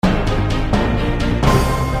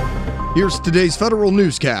Here's today's Federal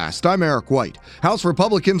Newscast. I'm Eric White. House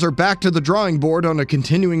Republicans are back to the drawing board on a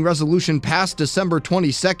continuing resolution past December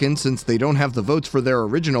 22nd since they don't have the votes for their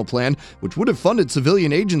original plan, which would have funded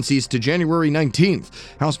civilian agencies to January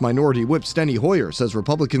 19th. House Minority Whip Steny Hoyer says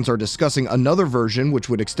Republicans are discussing another version which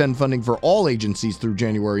would extend funding for all agencies through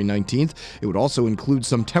January 19th. It would also include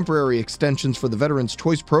some temporary extensions for the Veterans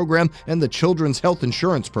Choice Program and the Children's Health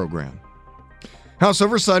Insurance Program. House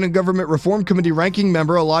Oversight and Government Reform Committee ranking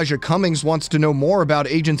member Elijah Cummings wants to know more about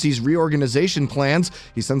agencies' reorganization plans.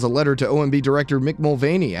 He sends a letter to OMB Director Mick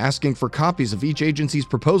Mulvaney asking for copies of each agency's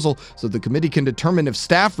proposal so the committee can determine if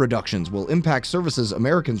staff reductions will impact services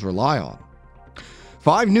Americans rely on.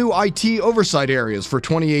 5 new IT oversight areas for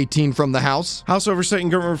 2018 from the House. House Oversight and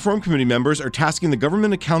Government Reform Committee members are tasking the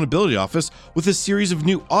Government Accountability Office with a series of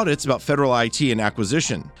new audits about federal IT and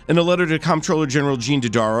acquisition. In a letter to Comptroller General Gene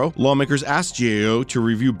Dodaro, lawmakers asked GAO to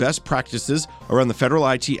review best practices around the Federal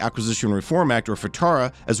IT Acquisition Reform Act, or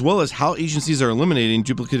FITARA, as well as how agencies are eliminating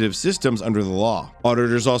duplicative systems under the law.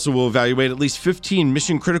 Auditors also will evaluate at least 15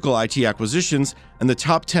 mission-critical IT acquisitions and the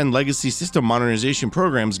top 10 legacy system modernization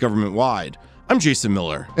programs government-wide. I'm Jason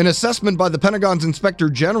Miller. An assessment by the Pentagon's Inspector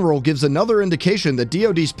General gives another indication that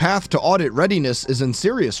DoD's path to audit readiness is in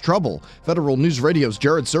serious trouble. Federal News Radio's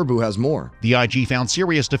Jared Serbu has more. The IG found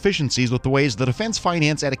serious deficiencies with the ways the Defense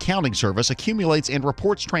Finance and Accounting Service accumulates and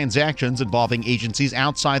reports transactions involving agencies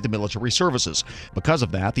outside the military services. Because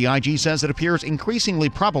of that, the IG says it appears increasingly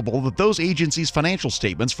probable that those agencies' financial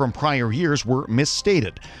statements from prior years were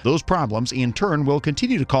misstated. Those problems, in turn, will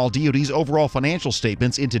continue to call DoD's overall financial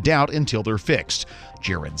statements into doubt until they're fixed.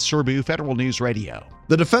 Jared Serbu, Federal News Radio.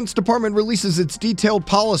 The Defense Department releases its detailed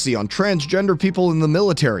policy on transgender people in the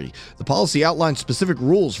military. The policy outlines specific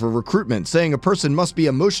rules for recruitment, saying a person must be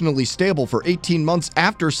emotionally stable for 18 months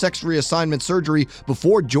after sex reassignment surgery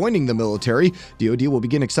before joining the military. DoD will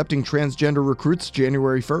begin accepting transgender recruits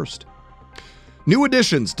January 1st. New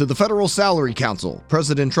additions to the Federal Salary Council.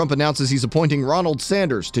 President Trump announces he's appointing Ronald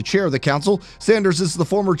Sanders to chair the council. Sanders is the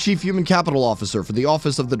former Chief Human Capital Officer for the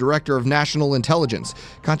Office of the Director of National Intelligence.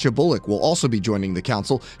 Katja Bullock will also be joining the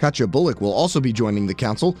council.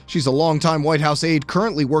 She's a longtime White House aide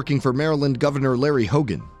currently working for Maryland Governor Larry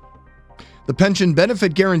Hogan. The Pension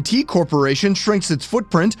Benefit Guaranty Corporation shrinks its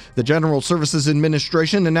footprint. The General Services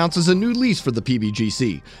Administration announces a new lease for the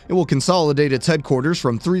PBGC. It will consolidate its headquarters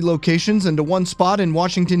from 3 locations into one spot in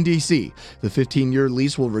Washington, D.C. The 15-year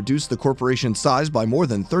lease will reduce the corporation's size by more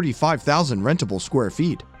than 35,000 rentable square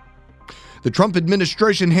feet. The Trump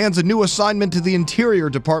administration hands a new assignment to the Interior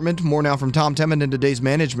Department. More now from Tom Temin in today's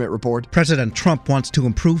management report. President Trump wants to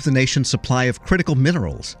improve the nation's supply of critical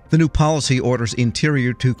minerals. The new policy orders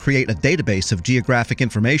Interior to create a database of geographic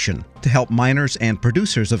information to help miners and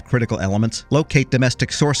producers of critical elements locate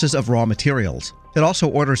domestic sources of raw materials. It also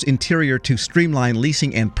orders Interior to streamline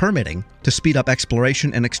leasing and permitting to speed up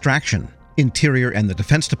exploration and extraction. Interior and the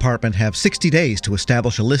Defense Department have 60 days to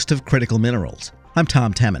establish a list of critical minerals. I'm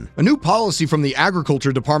Tom Temin. A new policy from the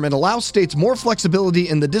Agriculture Department allows states more flexibility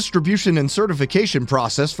in the distribution and certification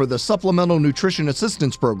process for the Supplemental Nutrition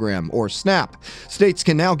Assistance Program, or SNAP. States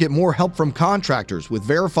can now get more help from contractors with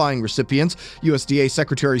verifying recipients. USDA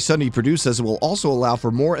Secretary Sonny Perdue says it will also allow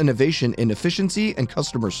for more innovation in efficiency and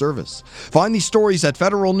customer service. Find these stories at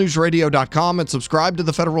federalnewsradio.com and subscribe to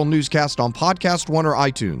the Federal Newscast on Podcast One or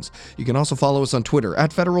iTunes. You can also follow us on Twitter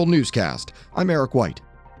at Federal Newscast. I'm Eric White.